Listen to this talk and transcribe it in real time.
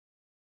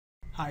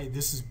Hi,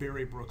 this is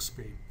Barry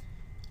Brooksby.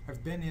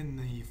 I've been in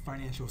the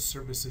financial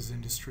services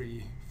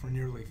industry for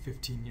nearly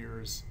 15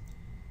 years.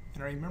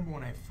 And I remember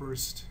when I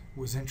first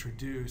was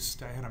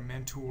introduced, I had a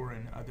mentor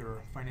and other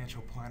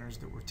financial planners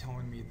that were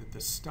telling me that the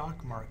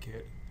stock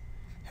market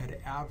had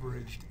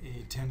averaged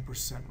a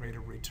 10% rate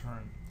of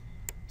return.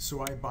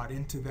 So I bought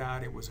into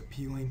that. It was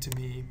appealing to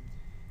me.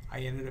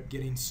 I ended up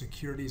getting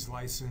securities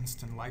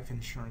licensed and life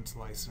insurance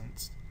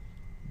licensed.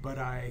 But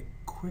I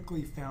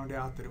quickly found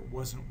out that it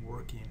wasn't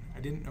working. I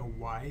didn't know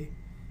why,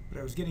 but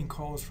I was getting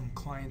calls from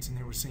clients and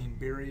they were saying,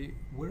 Barry,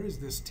 where is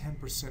this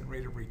 10%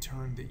 rate of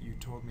return that you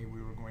told me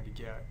we were going to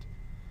get?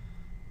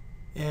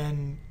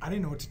 And I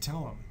didn't know what to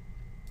tell them.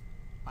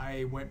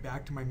 I went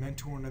back to my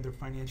mentor and other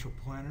financial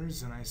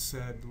planners and I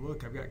said,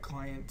 look, I've got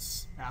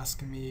clients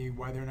asking me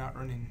why they're not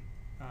earning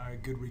a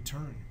good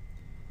return.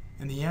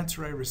 And the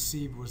answer I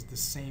received was the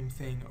same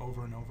thing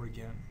over and over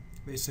again.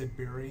 They said,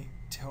 Barry,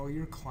 tell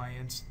your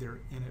clients they're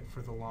in it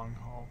for the long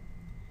haul.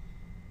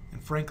 And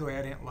frankly,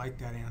 I didn't like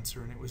that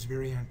answer, and it was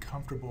very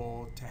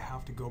uncomfortable to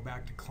have to go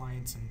back to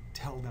clients and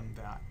tell them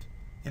that.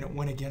 And it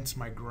went against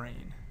my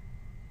grain.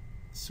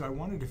 So I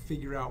wanted to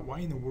figure out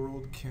why in the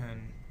world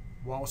can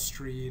Wall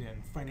Street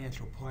and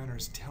financial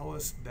planners tell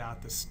us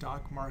that the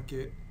stock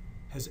market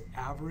has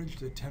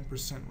averaged a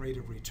 10% rate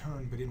of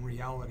return, but in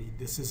reality,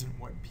 this isn't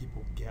what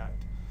people get.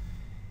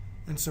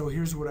 And so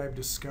here's what I've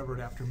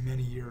discovered after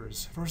many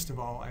years. First of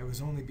all, I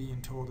was only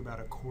being told about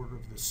a quarter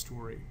of the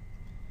story.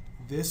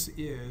 This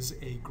is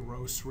a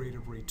gross rate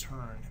of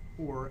return,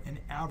 or an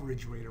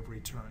average rate of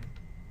return.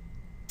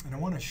 And I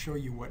want to show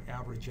you what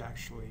average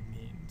actually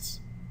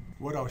means.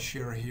 What I'll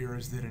share here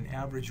is that an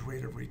average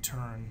rate of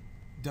return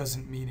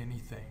doesn't mean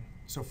anything.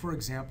 So for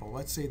example,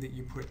 let's say that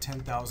you put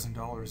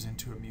 $10,000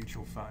 into a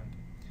mutual fund.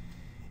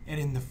 And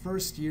in the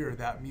first year,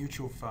 that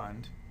mutual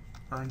fund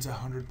earns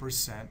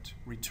 100%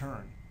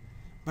 return.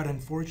 But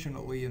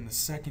unfortunately, in the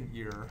second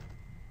year,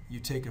 you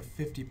take a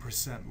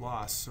 50%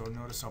 loss. So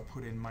notice I'll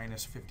put in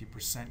minus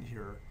 50%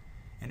 here.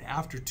 And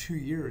after 2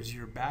 years,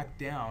 you're back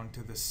down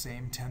to the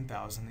same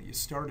 10,000 that you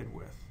started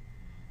with.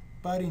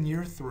 But in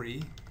year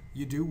 3,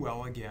 you do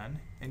well again,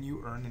 and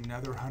you earn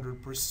another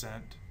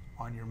 100%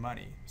 on your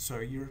money. So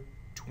you're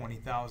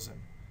 20,000.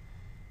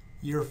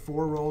 Year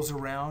 4 rolls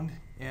around,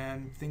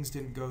 and things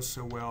didn't go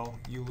so well.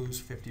 You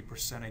lose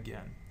 50%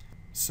 again.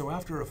 So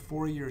after a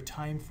 4-year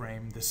time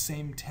frame, the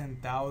same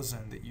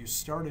 10,000 that you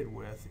started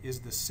with is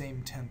the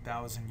same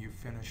 10,000 you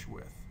finish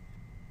with.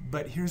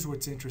 But here's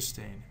what's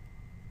interesting.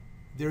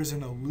 There's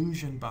an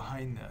illusion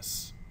behind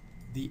this.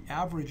 The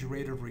average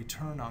rate of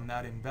return on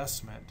that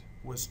investment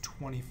was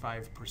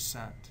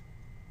 25%.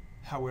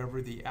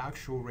 However, the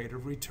actual rate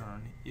of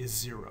return is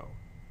 0.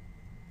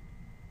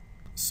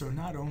 So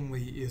not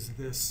only is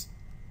this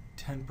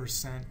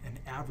 10% an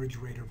average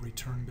rate of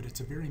return, but it's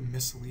a very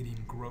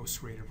misleading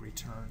gross rate of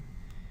return.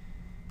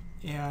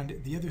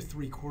 And the other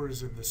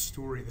 3/4 of the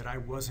story that I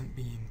wasn't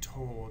being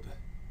told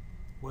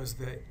was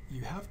that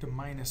you have to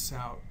minus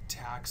out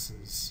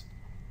taxes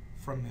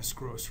from this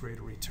gross rate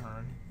of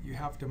return. You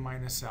have to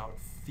minus out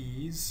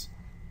fees,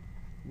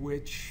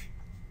 which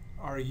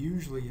are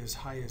usually as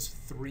high as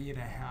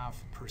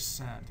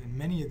 3.5%. And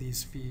many of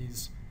these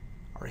fees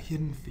are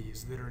hidden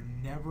fees that are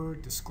never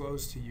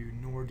disclosed to you,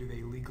 nor do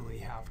they legally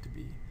have to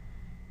be.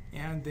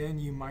 And then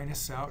you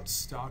minus out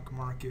stock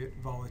market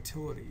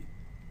volatility,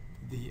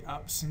 the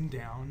ups and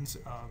downs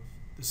of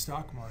the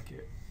stock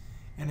market.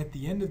 And at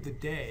the end of the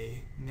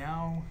day,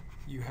 now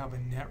you have a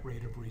net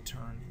rate of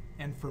return.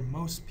 And for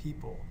most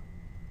people,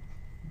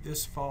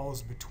 this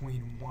falls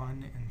between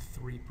 1 and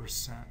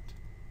 3%.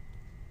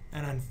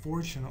 And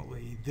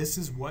unfortunately, this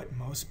is what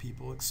most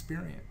people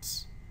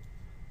experience.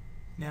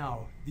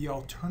 Now, the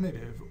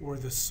alternative or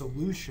the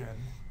solution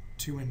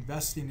to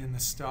investing in the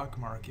stock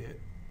market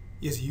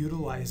is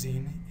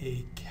utilizing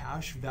a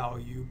cash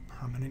value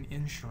permanent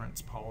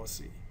insurance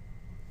policy,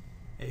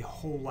 a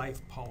whole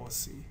life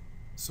policy.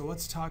 So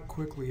let's talk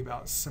quickly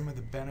about some of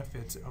the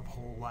benefits of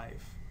whole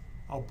life.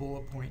 I'll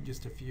bullet point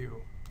just a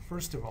few.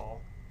 First of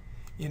all,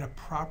 in a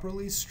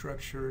properly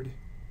structured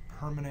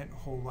permanent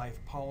whole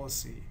life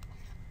policy,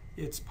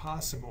 it's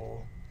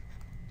possible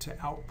to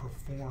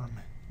outperform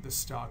the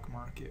stock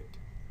market.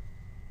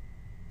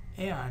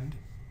 And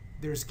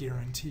there's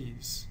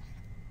guarantees,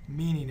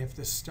 meaning if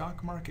the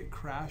stock market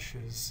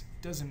crashes,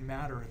 it doesn't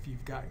matter if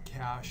you've got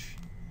cash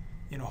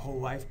in a whole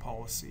life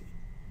policy.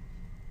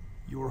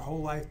 Your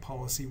whole life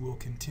policy will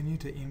continue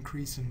to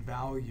increase in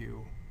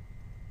value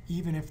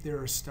even if there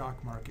are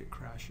stock market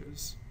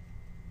crashes.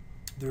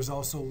 There's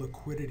also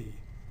liquidity.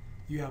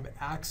 You have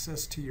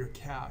access to your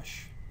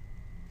cash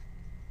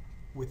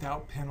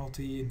without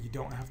penalty, and you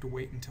don't have to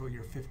wait until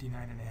you're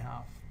 59 and a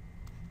half.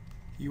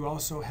 You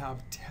also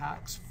have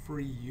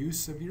tax-free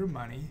use of your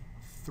money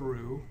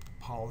through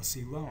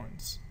policy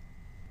loans.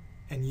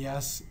 And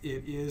yes,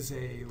 it is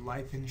a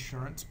life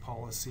insurance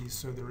policy,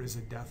 so there is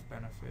a death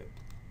benefit.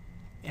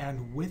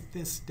 And with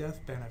this death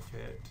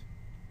benefit,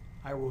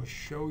 I will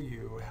show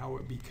you how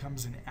it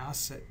becomes an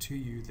asset to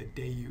you the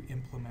day you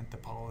implement the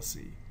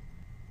policy.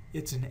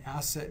 It's an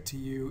asset to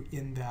you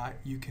in that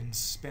you can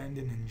spend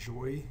and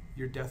enjoy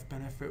your death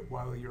benefit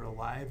while you're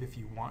alive if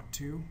you want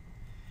to.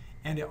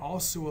 And it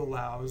also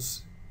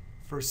allows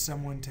for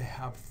someone to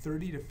have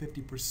 30 to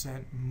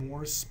 50%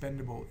 more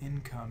spendable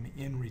income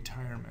in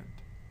retirement.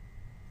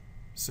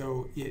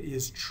 So it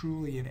is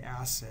truly an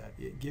asset.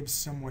 It gives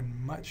someone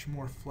much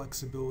more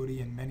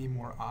flexibility and many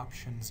more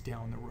options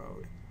down the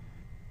road.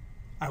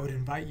 I would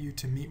invite you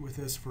to meet with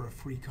us for a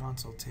free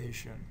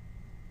consultation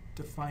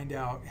to find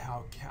out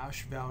how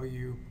cash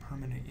value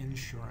permanent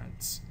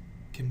insurance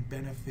can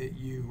benefit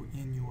you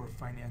in your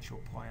financial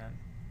plan.